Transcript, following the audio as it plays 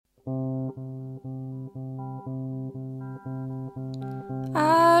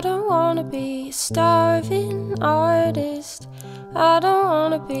I don't wanna be a starving artist. I don't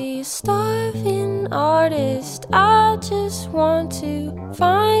wanna be a starving artist. I just want to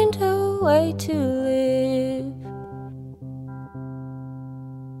find a way to live.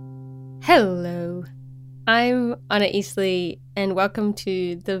 Hello, I'm Anna Eastley, and welcome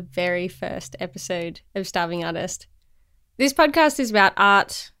to the very first episode of Starving Artist. This podcast is about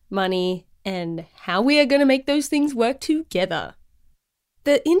art, money, and how we are going to make those things work together.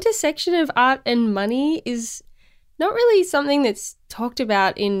 The intersection of art and money is not really something that's talked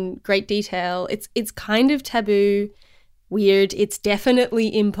about in great detail. It's kind of taboo, weird, it's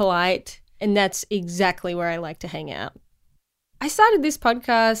definitely impolite, and that's exactly where I like to hang out. I started this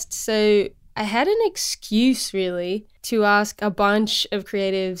podcast so I had an excuse, really, to ask a bunch of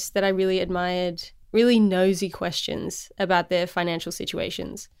creatives that I really admired really nosy questions about their financial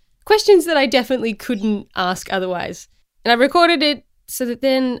situations. Questions that I definitely couldn't ask otherwise. And I recorded it so that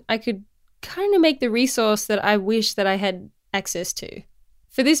then I could kind of make the resource that I wish that I had access to.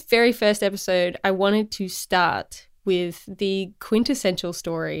 For this very first episode, I wanted to start with the quintessential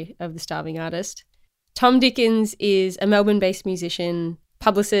story of the starving artist. Tom Dickens is a Melbourne-based musician,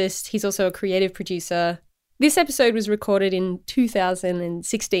 publicist. He's also a creative producer. This episode was recorded in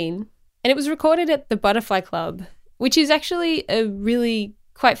 2016. And it was recorded at the Butterfly Club, which is actually a really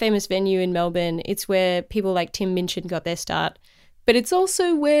quite famous venue in Melbourne. It's where people like Tim Minchin got their start, but it's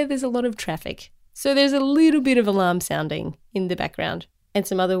also where there's a lot of traffic. So there's a little bit of alarm sounding in the background and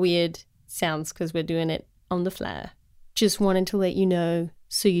some other weird sounds because we're doing it on the fly. Just wanted to let you know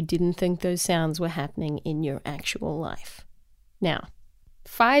so you didn't think those sounds were happening in your actual life. Now,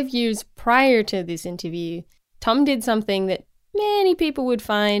 5 years prior to this interview, Tom did something that many people would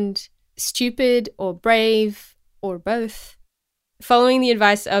find stupid or brave or both. Following the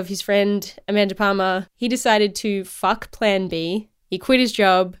advice of his friend Amanda Palmer, he decided to fuck Plan B. He quit his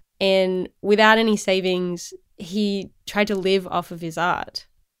job and without any savings, he tried to live off of his art.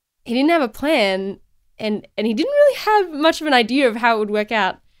 He didn't have a plan and he didn't really have much of an idea of how it would work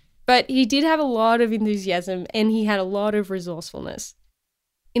out, but he did have a lot of enthusiasm and he had a lot of resourcefulness.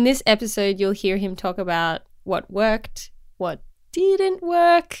 In this episode, you'll hear him talk about what worked, what didn't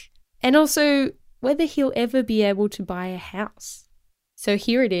work, and also whether he'll ever be able to buy a house. So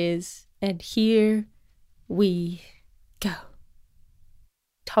here it is, and here we go.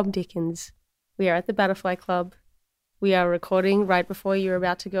 Tom Dickens. We are at the Butterfly Club. We are recording right before you're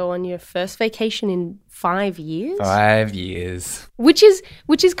about to go on your first vacation in 5 years. 5 years. Which is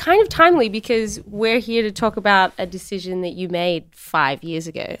kind of timely because we're here to talk about a decision that you made 5 years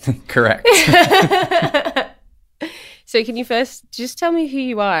ago. Correct. So can you first just tell me who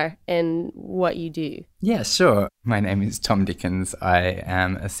you are and what you do? Yeah, sure. My name is Tom Dickens. I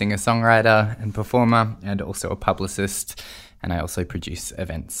am a singer-songwriter and performer and also a publicist, and I also produce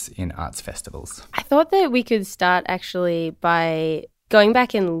events in arts festivals. I thought that we could start actually by going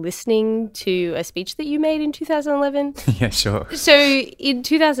back and listening to a speech that you made in 2011. Yeah, sure. So in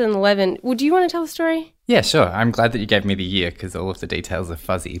 2011, do you want to tell the story? Yeah, sure. I'm glad that you gave me the year because all of the details are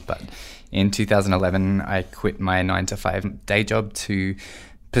fuzzy. But in 2011, I quit my 9-to-5 day job to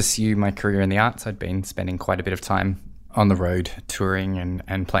pursue my career in the arts. I'd been spending quite a bit of time on the road touring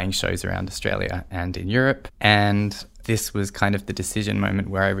and playing shows around Australia and in Europe. And this was kind of the decision moment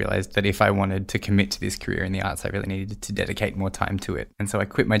where I realized that if I wanted to commit to this career in the arts, I really needed to dedicate more time to it. And so I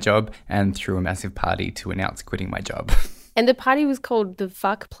quit my job and threw a massive party to announce quitting my job. And the party was called the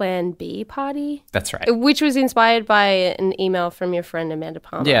Fuck Plan B party? That's right. Which was inspired by an email from your friend Amanda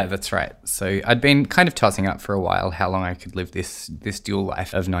Palmer. Yeah, that's right. So I'd been kind of tossing up for a while how long I could live this dual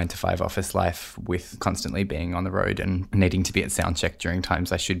life of 9-to-5 office life with constantly being on the road and needing to be at soundcheck during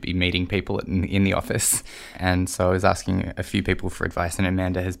times I should be meeting people in the office. And so I was asking a few people for advice, and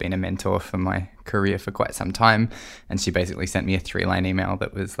Amanda has been a mentor for my career for quite some time. And she basically sent me a 3-line email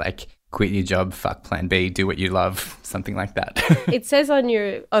that was like, quit your job, fuck Plan B, do what you love, something like that. It says on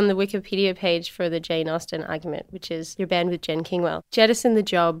the Wikipedia page for the Jane Austen argument, which is your band with Jen Kingwell, jettison the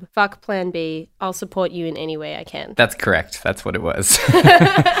job, fuck Plan B, I'll support you in any way I can. That's correct. That's what it was.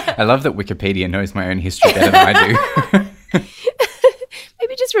 I love that Wikipedia knows my own history better than I do.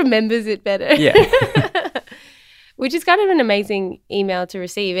 Maybe just remembers it better. Yeah. Which is kind of an amazing email to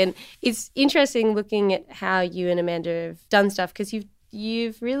receive. And it's interesting looking at how you and Amanda have done stuff because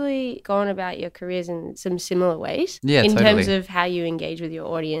you've really gone about your careers in some similar ways. Yeah, in totally. terms of how you engage with your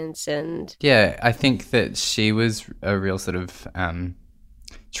audience and... Yeah, I think that she was a real sort of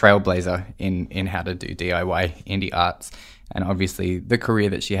trailblazer in how to do DIY indie arts. And obviously the career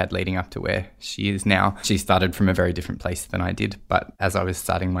that she had leading up to where she is now, she started from a very different place than I did. But as I was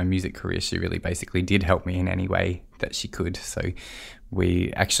starting my music career, she really basically did help me in any way that she could. So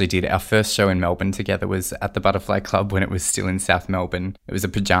We actually did our first show in Melbourne together was at the Butterfly Club when it was still in South Melbourne. It was a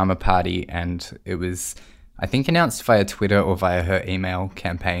pajama party, and it was, I think, announced via Twitter or via her email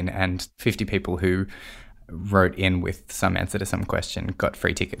campaign, and 50 people who wrote in with some answer to some question got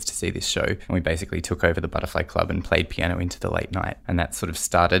free tickets to see this show. And we basically took over the Butterfly Club and played piano into the late night. And that sort of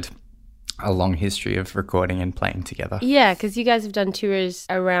started a long history of recording and playing together. Yeah, because you guys have done tours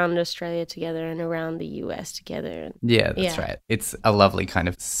around Australia together and around the US together. Yeah, that's right. It's a lovely kind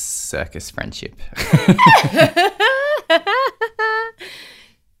of circus friendship.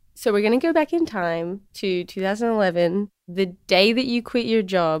 So we're going to go back in time to 2011, the day that you quit your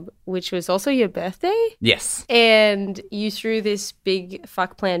job, which was also your birthday. Yes. And you threw this big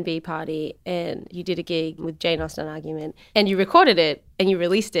fuck Plan B party, and you did a gig with Jane Austen Argument, and you recorded it and you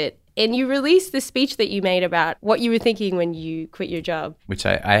released it. And you released the speech that you made about what you were thinking when you quit your job. Which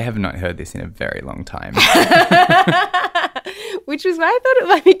I have not heard this in a very long time. Which was why I thought it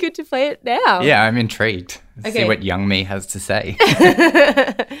might be good to play it now. Yeah, I'm intrigued. Okay. See what young me has to say.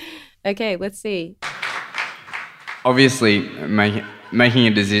 Okay, let's see. Obviously, making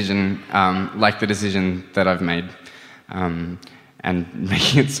a decision like the decision that I've made and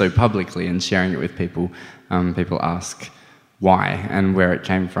making it so publicly and sharing it with people, people ask why and where it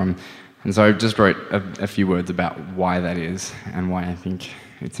came from. And so I just wrote a few words about why that is and why I think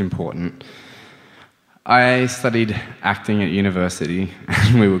it's important. I studied acting at university,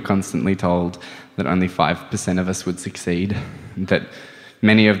 and we were constantly told that only 5% of us would succeed, that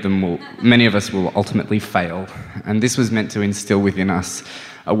many of us will ultimately fail. And this was meant to instill within us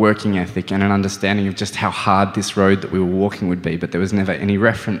a working ethic and an understanding of just how hard this road that we were walking would be, but there was never any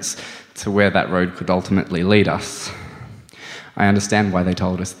reference to where that road could ultimately lead us. I understand why they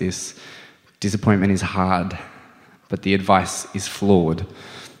told us this. Disappointment is hard, but the advice is flawed.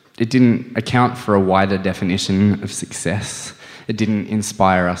 It didn't account for a wider definition of success. It didn't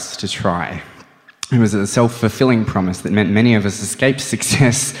inspire us to try. It was a self-fulfilling promise that meant many of us escaped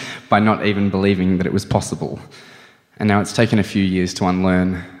success by not even believing that it was possible. And now it's taken a few years to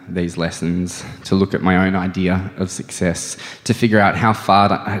unlearn these lessons, to look at my own idea of success, to figure out how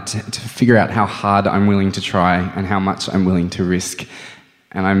hard I'm willing to try and how much I'm willing to risk.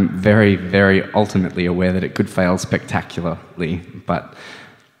 And I'm very, very ultimately aware that it could fail spectacularly, but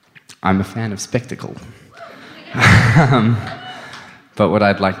I'm a fan of spectacle. But what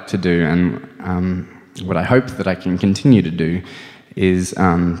I'd like to do, and what I hope that I can continue to do, is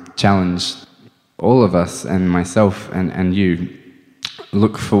challenge all of us and myself and you.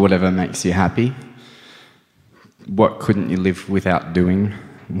 Look for whatever makes you happy. What couldn't you live without doing?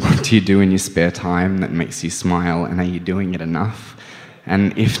 What do you do in your spare time that makes you smile, and are you doing it enough?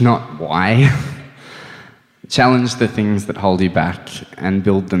 And if not, why? Challenge the things that hold you back and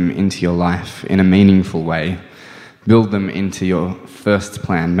build them into your life in a meaningful way. Build them into your first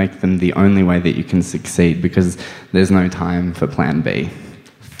plan. Make them the only way that you can succeed, because there's no time for plan B.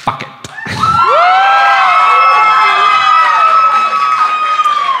 Fuck it.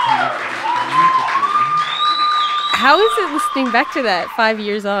 How is it listening back to that 5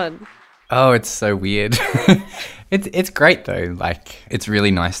 years on? Oh, it's so weird. It's great though. Like, it's really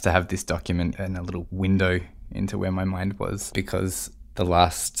nice to have this document and a little window into where my mind was, because the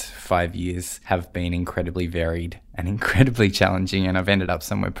last 5 years have been incredibly varied and incredibly challenging, and I've ended up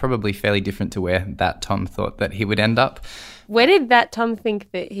somewhere probably fairly different to where that Tom thought that he would end up. Where did that Tom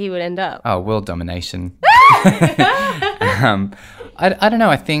think that he would end up? Oh, world domination. I don't know.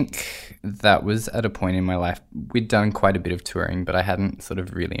 I think that was at a point in my life. We'd done quite a bit of touring, but I hadn't sort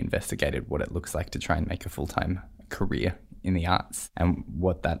of really investigated what it looks like to try and make a full-time career in the arts, and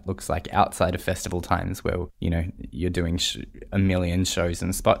what that looks like outside of festival times where, you know, you're doing a million shows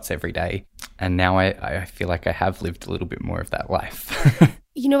and spots every day. And now I feel like I have lived a little bit more of that life.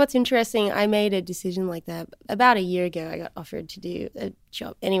 You know what's interesting? I made a decision like that about a year ago. I got offered to do a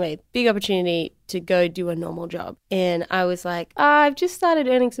job. Anyway, big opportunity to go do a normal job. And I was like, I've just started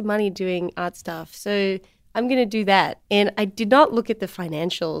earning some money doing art stuff, so I'm going to do that. And I did not look at the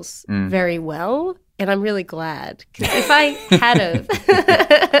financials very well. And I'm really glad, because if I had have,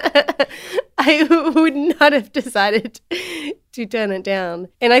 I would not have decided to turn it down.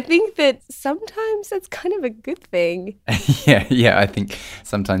 And I think that sometimes that's kind of a good thing. Yeah, I think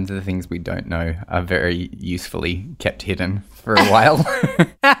sometimes the things we don't know are very usefully kept hidden for a while.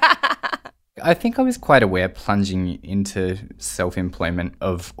 I think I was quite aware plunging into self-employment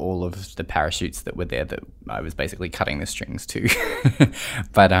of all of the parachutes that were there that I was basically cutting the strings to.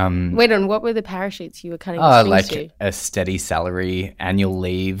 But wait, on what were the parachutes you were cutting the strings to? Like a steady salary, annual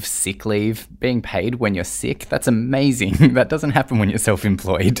leave, sick leave, being paid when you're sick. That's amazing. That doesn't happen when you're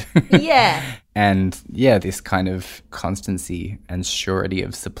self-employed. Yeah. And yeah, this kind of constancy and surety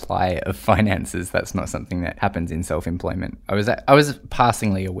of supply of finances, that's not something that happens in self-employment. I was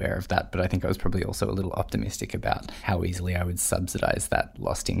passingly aware of that, but I think I was probably also a little optimistic about how easily I would subsidize that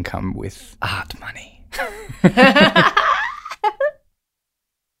lost income with art money.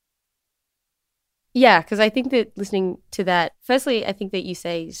 Yeah, because I think that listening to that, firstly, I think that you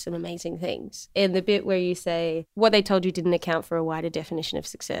say some amazing things. And the bit where you say what they told you didn't account for a wider definition of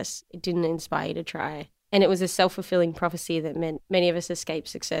success, it didn't inspire you to try. And it was a self-fulfilling prophecy that meant many of us escaped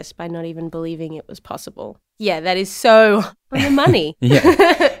success by not even believing it was possible. Yeah, that is so on the money.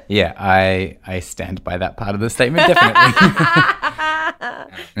 Yeah, I stand by that part of the statement, definitely.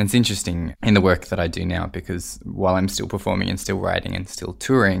 And it's interesting in the work that I do now, because while I'm still performing and still writing and still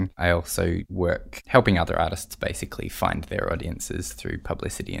touring, I also work helping other artists basically find their audiences through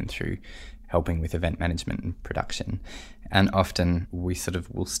publicity and through helping with event management and production. And often we sort of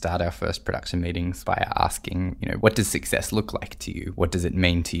will start our first production meetings by asking, what does success look like to you? What does it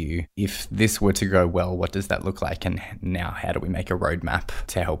mean to you? If this were to go well, what does that look like? And now how do we make a roadmap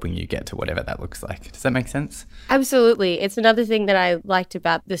to helping you get to whatever that looks like? Does that make sense? Absolutely. It's another thing that I liked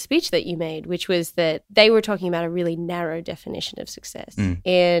about the speech that you made, which was that they were talking about a really narrow definition of success.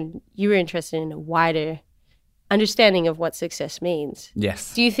 And you were interested in a wider understanding of what success means.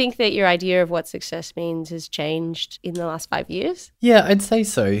 Yes. Do you think that your idea of what success means has changed in the last 5 years? Yeah, I'd say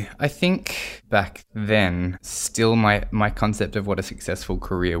so. I think back then, still my concept of what a successful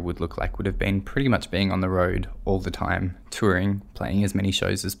career would look like would have been pretty much being on the road all the time, touring, playing as many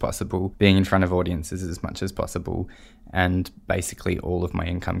shows as possible, being in front of audiences as much as possible, and basically all of my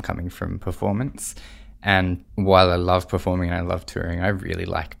income coming from performance. And while I love performing and I love touring, I really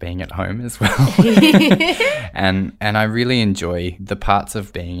like being at home as well. and I really enjoy the parts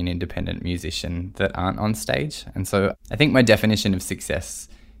of being an independent musician that aren't on stage. And so I think my definition of success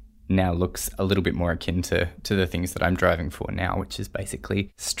now looks a little bit more akin to the things that I'm driving for now, which is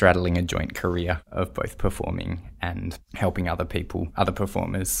basically straddling a joint career of both performing and helping other people, other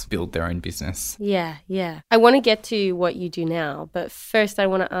performers, build their own business. Yeah. I want to get to what you do now, but first I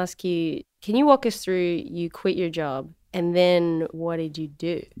want to ask you, can you walk us through, you quit your job and then what did you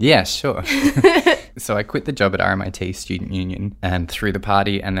do? Yeah, sure. So I quit the job at RMIT Student Union and threw the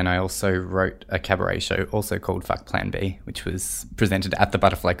party, and then I also wrote a cabaret show also called Fuck Plan B, which was presented at the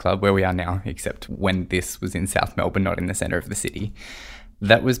Butterfly Club where we are now, except when this was in South Melbourne, not in the centre of the city.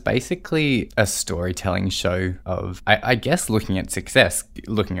 That was basically a storytelling show of, I guess, looking at success,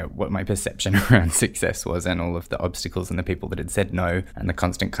 looking at what my perception around success was and all of the obstacles and the people that had said no and the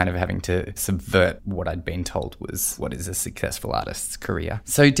constant kind of having to subvert what I'd been told was what is a successful artist's career.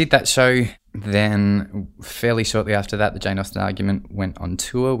 So did that show. Then fairly shortly after that, the Jane Austen Argument went on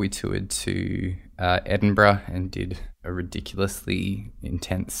tour. We toured to Edinburgh and did a ridiculously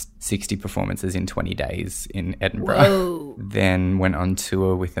intense 60 performances in 20 days in Edinburgh. Whoa. Then went on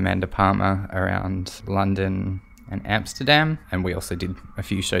tour with Amanda Palmer around London and Amsterdam, and we also did a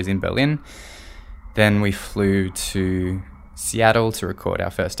few shows in Berlin. Then we flew to Seattle to record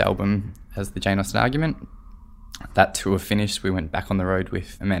our first album as the Jane Austen Argument. That tour finished, we went back on the road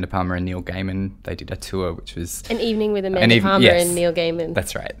with Amanda Palmer and Neil Gaiman. They did a tour which was... An evening with Amanda Palmer and Neil Gaiman.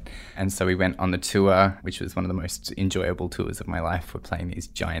 That's right. And so we went on the tour, which was one of the most enjoyable tours of my life. We're playing these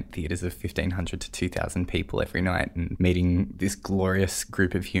giant theatres of 1,500 to 2,000 people every night and meeting this glorious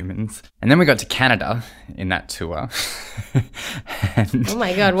group of humans. And then we got to Canada in that tour. Oh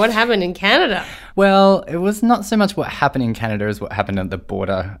my God, what happened in Canada? Well, it was not so much what happened in Canada as what happened at the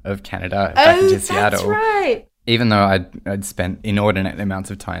border of Canada back into Seattle. That's right. Even though I'd spent inordinate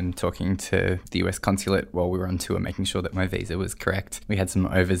amounts of time talking to the US consulate while we were on tour, making sure that my visa was correct, we had some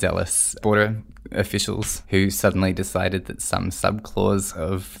overzealous border officials who suddenly decided that some subclause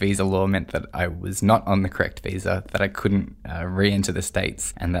of visa law meant that I was not on the correct visa, that I couldn't re-enter the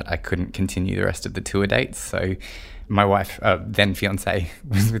States, and that I couldn't continue the rest of the tour dates. So my wife, then fiancée,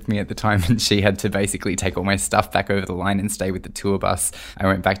 was with me at the time, and she had to basically take all my stuff back over the line and stay with the tour bus. I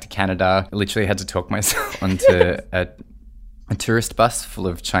went back to Canada, literally had to talk myself onto a tourist bus full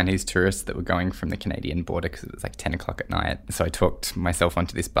of Chinese tourists that were going from the Canadian border because it was like 10 o'clock at night. So I talked myself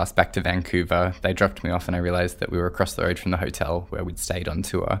onto this bus back to Vancouver. They dropped me off and I realised that we were across the road from the hotel where we'd stayed on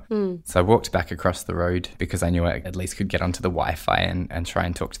tour. So I walked back across the road because I knew I at least could get onto the Wi-Fi and try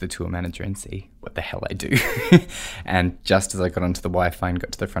and talk to the tour manager and see what the hell I do. And just as I got onto the Wi-Fi and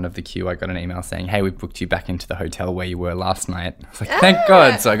got to the front of the queue, I got an email saying, hey, we booked you back into the hotel where you were last night. I was like, thank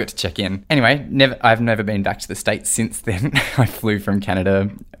God. So I got to check in. Anyway, I've never been back to the States since then. I flew from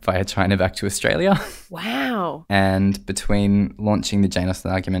Canada via China back to Australia. Wow. And between launching the Jane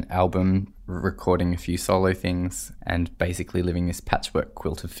Austen Argument album, recording a few solo things, and basically living this patchwork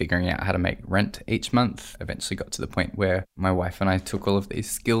quilt of figuring out how to make rent each month, eventually got to the point where my wife and I took all of these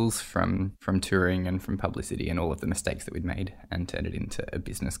skills from touring and from publicity and all of the mistakes that we'd made and turned it into a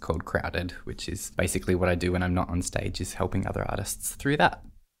business called Crowded, which is basically what I do when I'm not on stage, is helping other artists through that.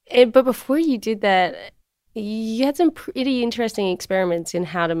 But before you did that, you had some pretty interesting experiments in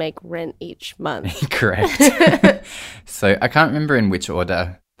how to make rent each month. Correct. So I can't remember in which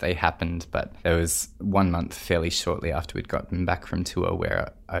order they happened, but there was 1 month fairly shortly after we'd gotten back from tour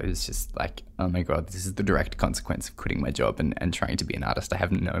where I was just like, oh my God, this is the direct consequence of quitting my job and trying to be an artist. I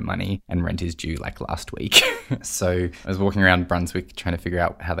have no money and rent is due like last week. So I was walking around Brunswick trying to figure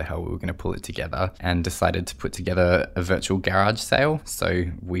out how the hell we were going to pull it together and decided to put together a virtual garage sale. So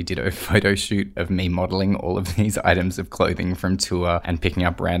we did a photo shoot of me modeling all of these items of clothing from tour and picking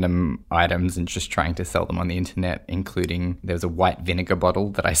up random items and just trying to sell them on the internet, including there was a white vinegar bottle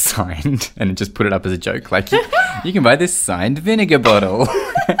that I signed and just put it up as a joke. Like, you can buy this signed vinegar bottle.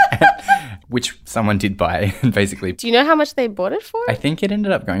 Which someone did buy, and basically... Do you know how much they bought it for? I think it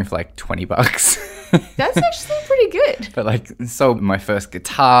ended up going for like $20. That's actually pretty good. But like, sold my first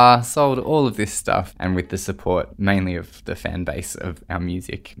guitar, sold all of this stuff, and with the support mainly of the fan base of our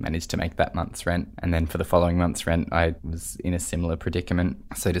music, managed to make that month's rent. And then for the following month's rent, I was in a similar predicament,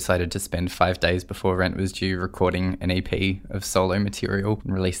 so decided to spend 5 days before rent was due recording an EP of solo material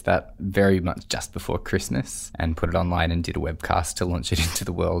and released that very much just before Christmas and put it online and did a webcast to launch it into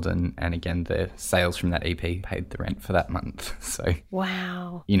the world. And again, the sales from that EP paid the rent for that month. So,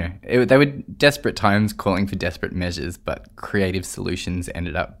 wow. You know, they were desperate times calling for desperate measures, but creative solutions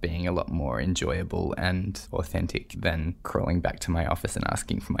ended up being a lot more enjoyable and authentic than crawling back to my office and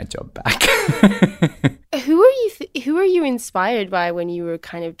asking for my job back. Who are you inspired by when you were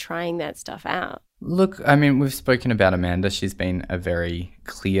kind of trying that stuff out? Look, I mean, we've spoken about Amanda. She's been a very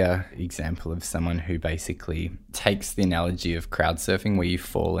clear example of someone who basically takes the analogy of crowd surfing where you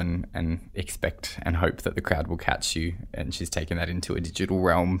fall and expect and hope that the crowd will catch you. And she's taken that into a digital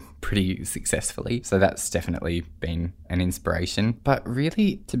realm pretty successfully. So that's definitely been an inspiration. But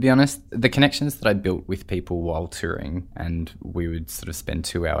really, to be honest, the connections that I built with people while touring, and we would sort of spend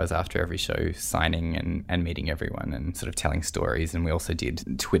 2 hours after every show signing and meeting everyone and sort of telling stories. And we also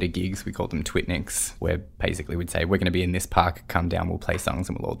did Twitter gigs. We called them Twitniks, where basically we'd say, we're going to be in this park, come down, we'll play songs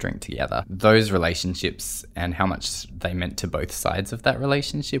and we'll all drink together. Those relationships and how much they meant to both sides of that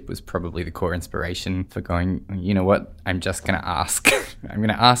relationship was probably the core inspiration for going, you know what, I'm just going to ask. I'm going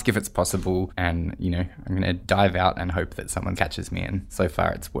to ask if it's possible, and, you know, I'm going to dive out and hope that someone catches me. And so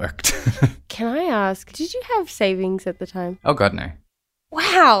far it's worked. Can I ask, did you have savings at the time? Oh God, no.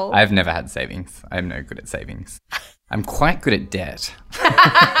 Wow. I've never had savings. I'm no good at savings. I'm quite good at debt.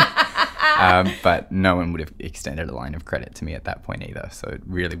 But no one would have extended a line of credit to me at that point either. So it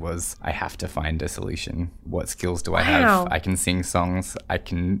really was, I have to find a solution. What skills do I have? I can sing songs. I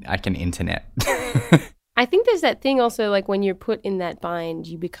can internet. I think there's that thing also, like when you're put in that bind,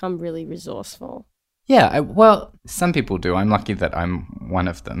 you become really resourceful. Yeah, well, some people do. I'm lucky that I'm one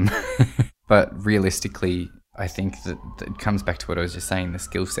of them. But realistically, I think that it comes back to what I was just saying. The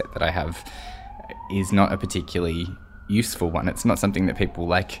skill set that I have is not a particularly useful one. It's not something that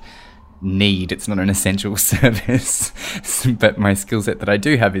people need. It's not an essential service. But my skill set that I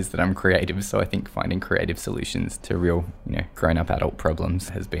do have is that I'm creative. So I think finding creative solutions to real, grown-up adult problems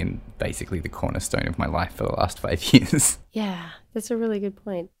has been basically the cornerstone of my life for the last 5 years. Yeah, that's a really good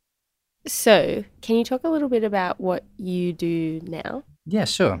point. So can you talk a little bit about what you do now? Yeah,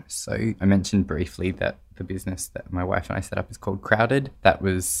 sure. So I mentioned briefly that the business that my wife and I set up is called Crowded. That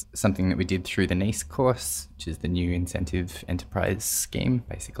was something that we did through the NEIS course, which is the New Incentive Enterprise Scheme,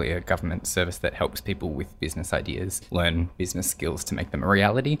 basically a government service that helps people with business ideas learn business skills to make them a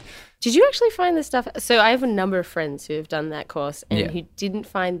reality. Did you actually find this stuff? So I have a number of friends who have done that course and who didn't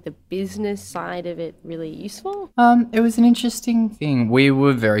find the business side of it really useful. It was an interesting thing. We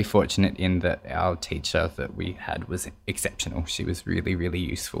were very fortunate in that our teacher that we had was exceptional. She was really, really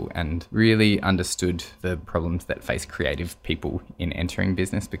useful and really understood the problems that face creative people in entering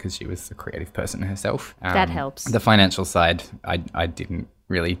business because she was a creative person herself. That helps. The financial side, I didn't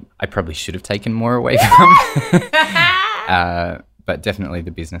really, I probably should have taken more away from. But definitely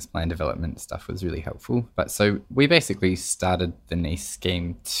the business plan development stuff was really helpful. But so we basically started the NEIS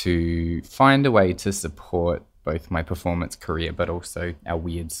scheme to find a way to support both my performance career, but also our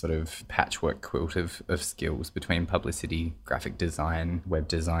weird sort of patchwork quilt of skills between publicity, graphic design, web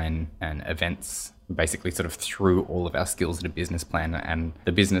design, and events basically sort of threw all of our skills at a business plan, and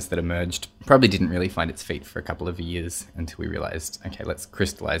the business that emerged probably didn't really find its feet for a couple of years until we realized, okay, let's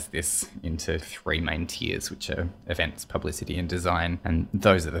crystallize this into 3 main tiers, which are events, publicity, and design. And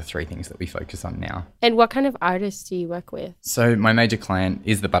those are the 3 things that we focus on now. And what kind of artists do you work with? So my major client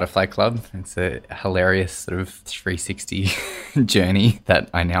is the Butterfly Club. It's a hilarious sort of 360 journey that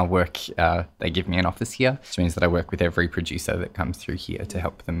I now work. They give me an office here, which means that I work with every producer that comes through here to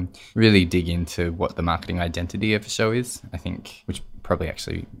help them really dig into what the marketing identity of a show is, I think, which probably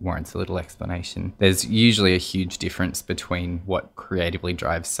actually warrants a little explanation. There's usually a huge difference between what creatively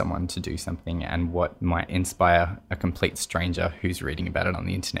drives someone to do something and what might inspire a complete stranger who's reading about it on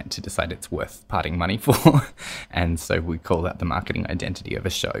the internet to decide it's worth parting money for. And so we call that the marketing identity of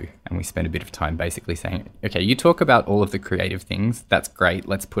a show. And we spend a bit of time basically saying, okay, you talk about all of the creative things. That's great.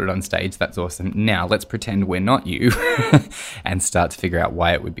 Let's put it on stage. That's awesome. Now let's pretend we're not you and start to figure out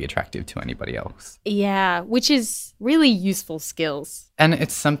why it would be attractive to anybody else. Yeah, which is really useful skills. And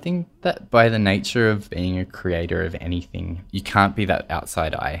it's something that by the nature of being a creator of anything, you can't be that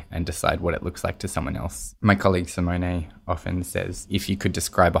outside eye and decide what it looks like to someone else. My colleague Simone often says, if you could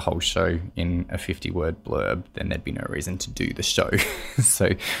describe a whole show in a 50-word blurb, then there'd be no reason to do the show. So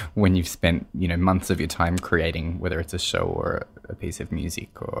when you've spent, months of your time creating, whether it's a show or a piece of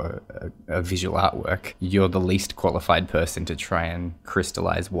music or a visual artwork, you're the least qualified person to try and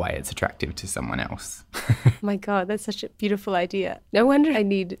crystallize why it's attractive to someone else. My God, that's such a beautiful idea. No wonder I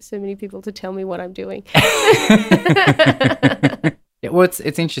need so many people to tell me what I'm doing. Yeah, well, it's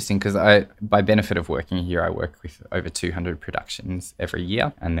interesting because by benefit of working here, I work with over 200 productions every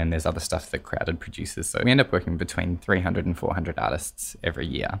year. And then there's other stuff that Crowded produces. So we end up working between 300 and 400 artists every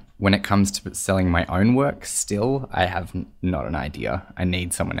year. When it comes to selling my own work, still, I have not an idea. I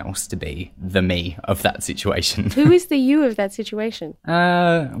need someone else to be the me of that situation. Who is the you of that situation?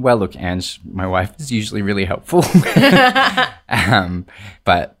 Well, look, Ange, my wife, is usually really helpful.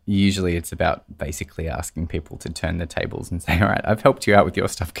 But usually it's about basically asking people to turn the tables and say, all right, I've helped you out with your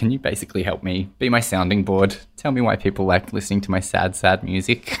stuff. Can you basically help me be my sounding board? Tell me why people like listening to my sad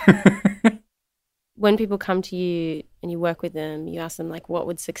music. When people come to you and you work with them, you ask them, like, what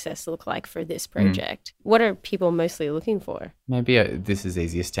would success look like for this project? What are people mostly looking for? Maybe this is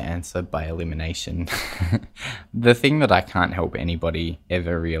easiest to answer by elimination. The thing that I can't help anybody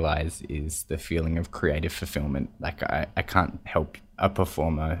ever realize is the feeling of creative fulfillment. Like, I can't help a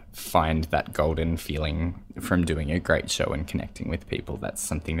performer find that golden feeling from doing a great show and connecting with people. That's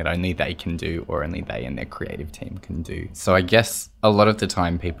something that only they can do, or only they and their creative team can do. So I guess a lot of the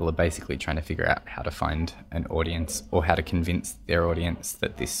time people are basically trying to figure out how to find an audience or how to convince their audience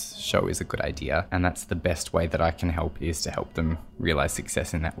that this show is a good idea. And that's the best way that I can help, is to help them realize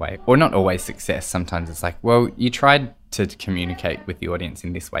success in that way. Or not always success. Sometimes it's like, well, you tried to communicate with the audience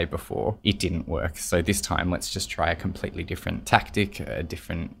in this way before. It didn't work. So this time, let's just try a completely different tactic, a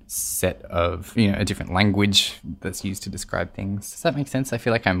different set of, a different language that's used to describe things. Does that make sense? I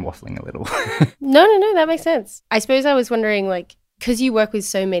feel like I'm waffling a little. No, that makes sense. I suppose I was wondering, like, because you work with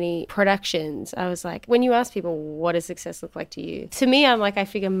so many productions, I was like, when you ask people, what does success look like to you? To me, I'm like, I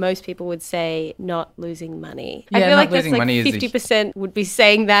figure most people would say not losing money. Yeah, I feel like not that's losing like money 50% would be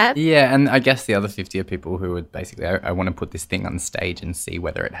saying that. Yeah, and I guess the other 50 are people who would basically, I want to put this thing on stage and see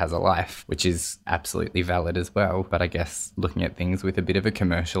whether it has a life, which is absolutely valid as well. But I guess looking at things with a bit of a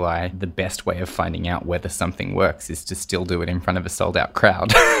commercial eye, the best way of finding out whether something works is to still do it in front of a sold-out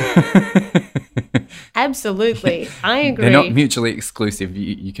crowd. Absolutely. I agree. They're not mutually exclusive.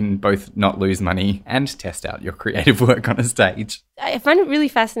 You can both not lose money and test out your creative work on a stage. I find it really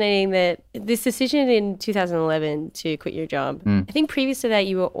fascinating that this decision in 2011 to quit your job, I think previous to that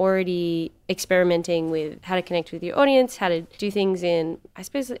you were already experimenting with how to connect with your audience, how to do things in, I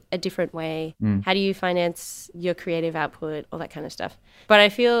suppose, a different way. How do you finance your creative output, all that kind of stuff. But I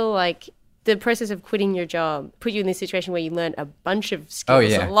feel like the process of quitting your job put you in this situation where you learn a bunch of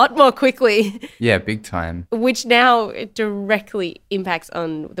skills a lot more quickly. Yeah, big time. Which now it directly impacts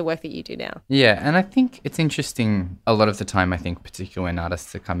on the work that you do now. Yeah, and I think it's interesting a lot of the time, I think, particularly when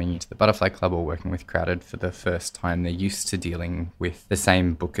artists are coming into the Butterfly Club or working with Crowded for the first time, they're used to dealing with the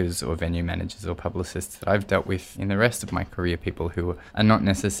same bookers or venue managers or publicists that I've dealt with in the rest of my career, people who are not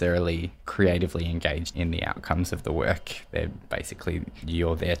necessarily creatively engaged in the outcomes of the work. They're basically,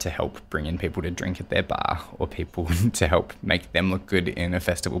 you're there to help bring in people to drink at their bar, or people to help make them look good in a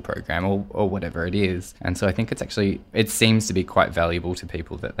festival program, or whatever it is. And so I think it seems to be quite valuable to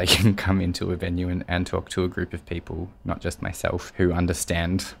people that they can come into a venue and talk to a group of people, not just myself, who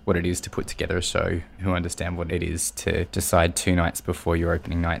understand what it is to put together a show, who understand what it is to decide 2 nights before your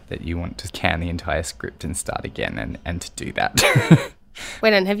opening night that you want to can the entire script and start again, and to do that.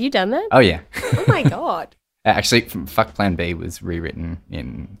 Wait on, have you done that? Oh, yeah. Oh my God. Actually, Fuck Plan B was rewritten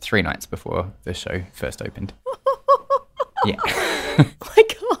in 3 nights before the show first opened. Yeah. Oh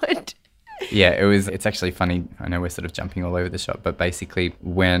my God. Yeah, it's actually funny. I know we're sort of jumping all over the shop, but basically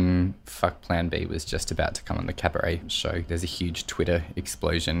when Fuck Plan B was just about to come on the Cabaret show, there's a huge Twitter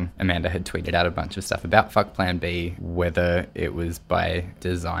explosion. Amanda had tweeted out a bunch of stuff about Fuck Plan B, whether it was by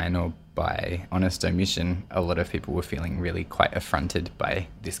design or by honest omission. A lot of people were feeling really quite affronted by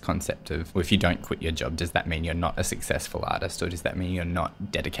this concept of, well, if you don't quit your job, does that mean you're not a successful artist, or does that mean you're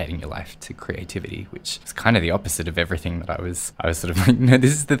not dedicating your life to creativity? Which is kind of the opposite of everything that I was sort of like, no,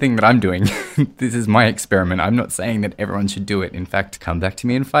 this is the thing that I'm doing. This is my experiment. I'm not saying that everyone should do it. In fact, come back to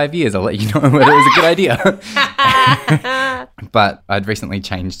me in 5 years. I'll let you know whether it was a good idea. But I'd recently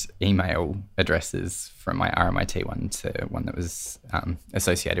changed email addresses from my RMIT one to one that was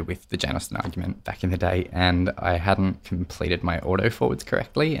associated with the Jane Austen argument back in the day, and I hadn't completed my auto forwards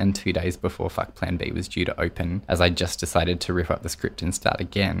correctly, and 2 days before Fuck Plan B was due to open, as I just decided to rip up the script and start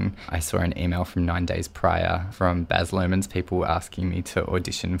again, I saw an email from 9 days prior from Baz Luhrmann's people asking me to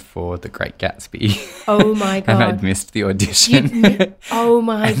audition for The Great Gatsby. Oh my God. And I'd missed the audition. Oh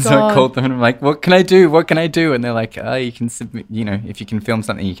my and God. so I called them and I'm like, what can I do? What can I do? And they're like, oh, you can submit, if you can film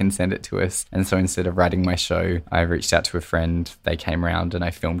something, you can send it to us. And so instead of writing my show, I reached out to a friend. They came around and I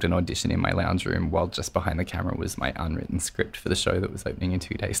filmed an audition in my lounge room while just behind the camera was my unwritten script for the show that was opening in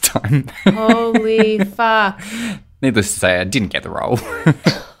 2 days' time. Holy fuck. Needless to say, I didn't get the role.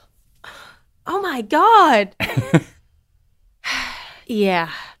 Oh my God.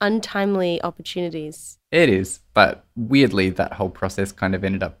 Yeah, untimely opportunities. It is, but weirdly, that whole process kind of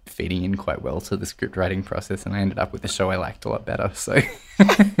ended up feeding in quite well to the script writing process, and I ended up with a show I liked a lot better. So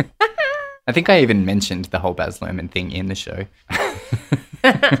I think I even mentioned the whole Baz Luhrmann thing in the show.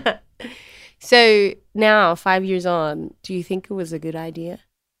 So now, 5 years on, do you think it was a good idea?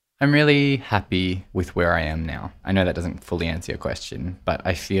 I'm really happy with where I am now. I know that doesn't fully answer your question, but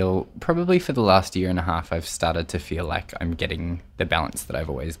I feel probably for the last year and a half, I've started to feel like I'm getting the balance that I've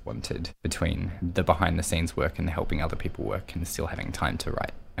always wanted between the behind the scenes work and the helping other people work, and still having time to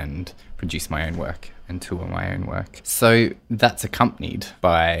write and produce my own work and tour my own work. So that's accompanied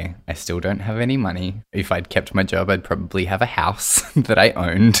by, I still don't have any money. If I'd kept my job, I'd probably have a house that I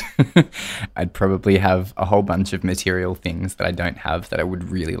owned. I'd probably have a whole bunch of material things that I don't have that I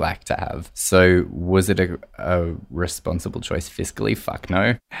would really like to have. So was it a responsible choice fiscally? Fuck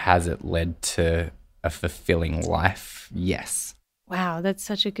no. Has it led to a fulfilling life? Yes. Wow, that's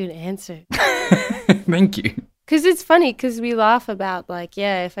such a good answer. Thank you. Because it's funny, because we laugh about like,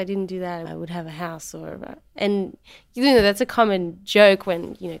 yeah, if I didn't do that, I would have a house, and that's a common joke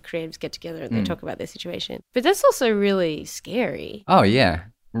when creatives get together and they talk about their situation. But that's also really scary. Oh yeah.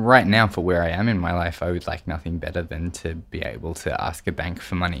 Right now, for where I am in my life, I would like nothing better than to be able to ask a bank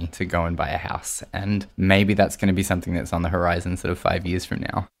for money to go and buy a house, and maybe that's going to be something that's on the horizon sort of 5 years from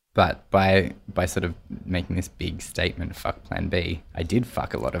now. But by sort of making this big statement, Fuck Plan B, I did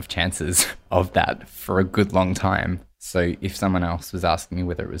fuck a lot of chances of that for a good long time. So if someone else was asking me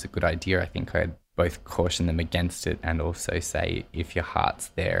whether it was a good idea, I think I'd both caution them against it and also say, if your heart's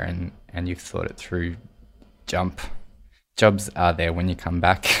there and you've thought it through, jump. Jobs are there when you come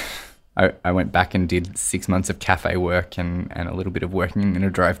back. I went back and did 6 months of cafe work and a little bit of working in a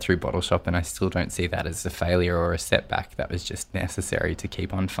drive-through bottle shop, and I still don't see that as a failure or a setback. That was just necessary to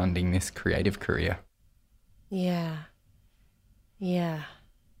keep on funding this creative career. Yeah. Yeah.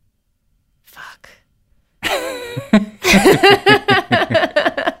 Fuck.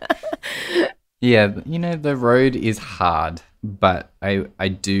 Yeah, the road is hard, but I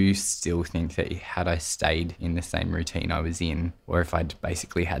do still think that had I stayed in the same routine I was in, or if I'd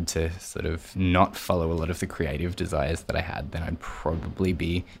basically had to sort of not follow a lot of the creative desires that I had, then I'd probably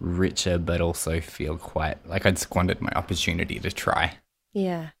be richer, but also feel quite like I'd squandered my opportunity to try.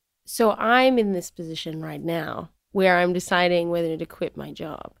 Yeah. So I'm in this position right now where I'm deciding whether to quit my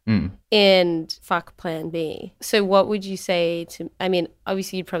job and fuck Plan B. So what would you say to,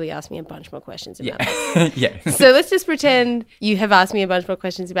 obviously you'd probably ask me a bunch more questions about this. Yeah. So let's just pretend you have asked me a bunch more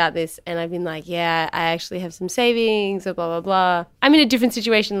questions about this and I've been like, yeah, I actually have some savings or blah, blah, blah. I'm in a different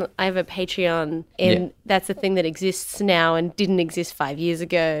situation. I have a Patreon and that's a thing that exists now and didn't exist 5 years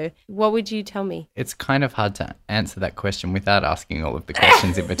ago. What would you tell me? It's kind of hard to answer that question without asking all of the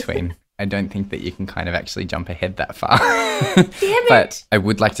questions in between. I don't think that you can kind of actually jump ahead that far. Damn But it! I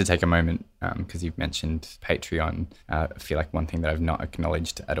would like to take a moment, because you've mentioned Patreon. I feel like one thing that I've not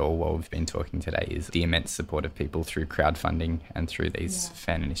acknowledged at all while we've been talking today is the immense support of people through crowdfunding and through these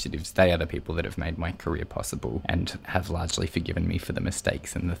fan initiatives. They are the people that have made my career possible and have largely forgiven me for the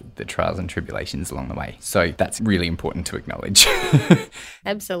mistakes and the trials and tribulations along the way. So that's really important to acknowledge.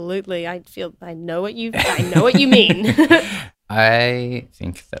 Absolutely. I know what you mean. I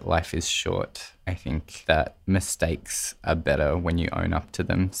think that life is short. I think that mistakes are better when you own up to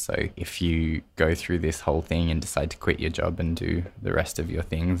them. So if you go through this whole thing and decide to quit your job and do the rest of your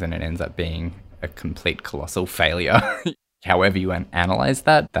things and it ends up being a complete colossal failure, however you analyze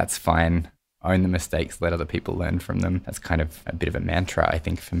that, that's fine. Own the mistakes, let other people learn from them. That's kind of a bit of a mantra, I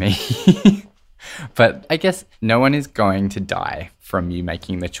think, for me. But I guess no one is going to die from you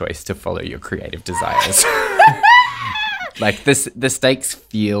making the choice to follow your creative desires. Like the stakes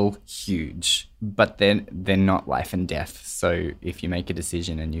feel huge, but they're not life and death. So if you make a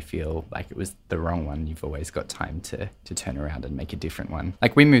decision and you feel like it was the wrong one, you've always got time to turn around and make a different one.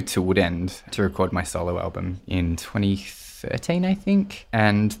 Like we moved to Woodend to record my solo album in 2013, I think.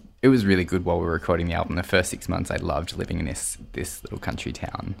 And it was really good while we were recording the album. The first 6 months I loved living in this little country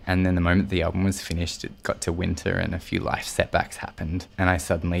town. And then the moment the album was finished, it got to winter and a few life setbacks happened. And I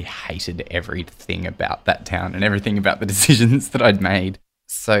suddenly hated everything about that town and everything about the decisions that I'd made.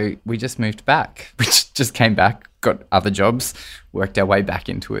 So we just moved back. We just came back, got other jobs, worked our way back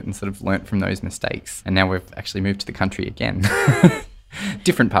into it and sort of learnt from those mistakes. And now we've actually moved to the country again.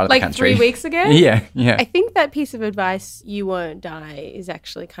 Different part of the country. Like 3 weeks ago? Yeah. I think that piece of advice, you won't die, is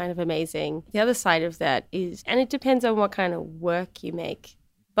actually kind of amazing. The other side of that is, and it depends on what kind of work you make,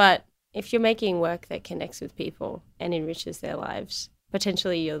 but if you're making work that connects with people and enriches their lives,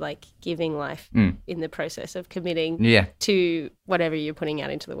 potentially you're like giving life in the process of committing to whatever you're putting out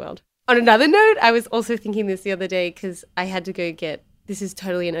into the world. On another note, I was also thinking this the other day because I had to go get, this is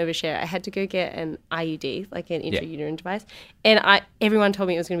totally an overshare, I had to go get an IUD, like an intrauterine device, and everyone told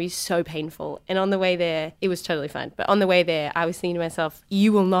me it was going to be so painful. And on the way there, it was totally fine. But on the way there, I was thinking to myself,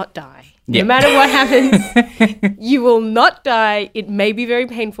 you will not die. No matter what happens, you will not die. It may be very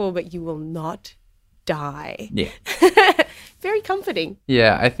painful, but you will not die. Yeah. Very comforting.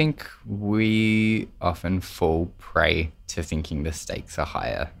 Yeah, I think we often fall prey to thinking the stakes are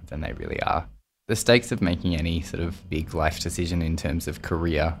higher than they really are. The stakes of making any sort of big life decision in terms of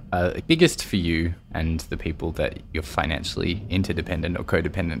career are biggest for you and the people that you're financially interdependent or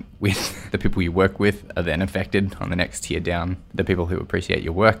codependent with. The people you work with are then affected on the next tier down. The people who appreciate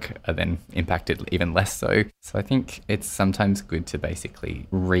your work are then impacted even less so. So I think it's sometimes good to basically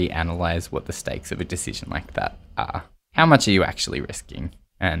reanalyze what the stakes of a decision like that are. How much are you actually risking?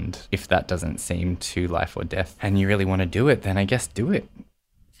 And if that doesn't seem too life or death and you really want to do it, then I guess do it.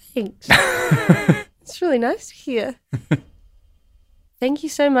 Thanks. It's really nice to hear. Thank you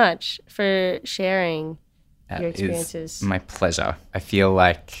so much for sharing your experiences. It's my pleasure. I feel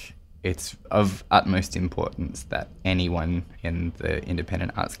like it's of utmost importance that anyone in the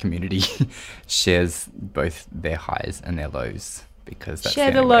independent arts community shares both their highs and their lows. Because that's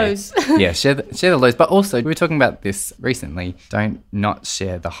share the lows. Yeah, share the lows. But also, we were talking about this recently. Don't not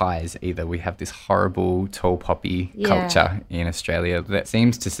share the highs either. We have this horrible tall poppy culture in Australia that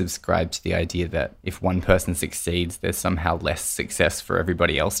seems to subscribe to the idea that if one person succeeds, there's somehow less success for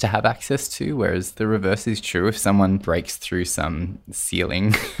everybody else to have access to, whereas the reverse is true. If someone breaks through some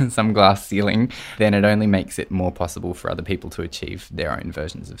ceiling, some glass ceiling, then it only makes it more possible for other people to achieve their own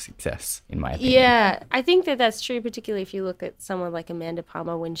versions of success, in my opinion. Yeah, I think that that's true, particularly if you look at someone like Amanda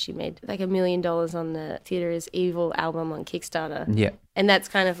Palmer when she made like $1 million on the Theatre is Evil album on Kickstarter. Yeah. And that's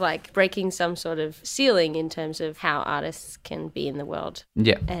kind of like breaking some sort of ceiling in terms of how artists can be in the world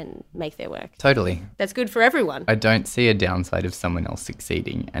and make their work. Totally. That's good for everyone. I don't see a downside of someone else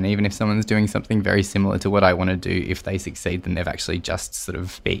succeeding. And even if someone's doing something very similar to what I want to do, if they succeed, then they've actually just sort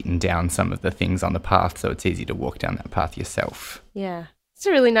of beaten down some of the things on the path. So it's easy to walk down that path yourself. Yeah. It's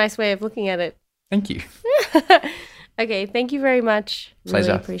a really nice way of looking at it. Thank you. Okay, thank you very much. Pleasure.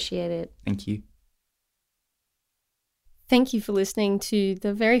 Really appreciate it. Thank you. Thank you for listening to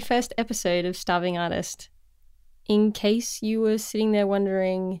the very first episode of Starving Artist. In case you were sitting there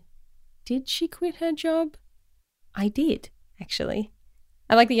wondering, did she quit her job? I did, actually.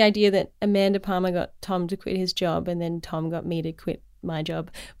 I like the idea that Amanda Palmer got Tom to quit his job and then Tom got me to quit my job.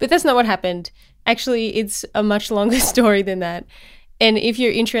 But that's not what happened. Actually, it's a much longer story than that. And if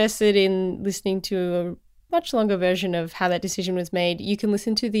you're interested in listening to a much longer version of how that decision was made, you can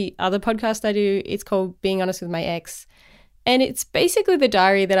listen to the other podcast I do. It's called Being Honest with My Ex. And it's basically the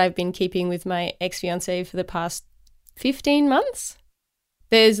diary that I've been keeping with my ex-fiancé for the past 15 months.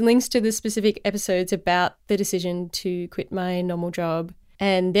 There's links to the specific episodes about the decision to quit my normal job,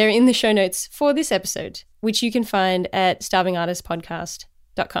 and they're in the show notes for this episode, which you can find at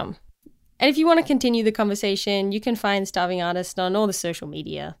starvingartistpodcast.com. And if you want to continue the conversation, you can find Starving Artist on all the social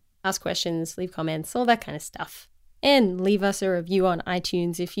media. Ask questions, leave comments, all that kind of stuff. And leave us a review on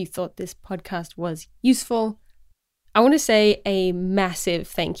iTunes if you thought this podcast was useful. I want to say a massive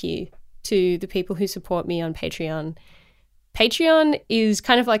thank you to the people who support me on Patreon. Patreon is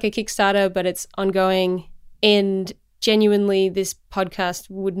kind of like a Kickstarter, but it's ongoing, and genuinely this podcast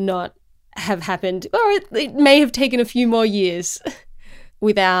would not have happened, or it may have taken a few more years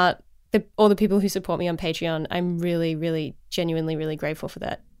without all the people who support me on Patreon. I'm really, really, genuinely really grateful for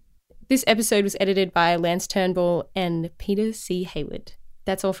that. This episode was edited by Lance Turnbull and Peter C. Hayward.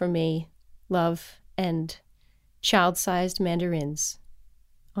 That's all from me. Love and child-sized mandarins.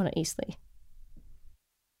 Honor Eastleigh.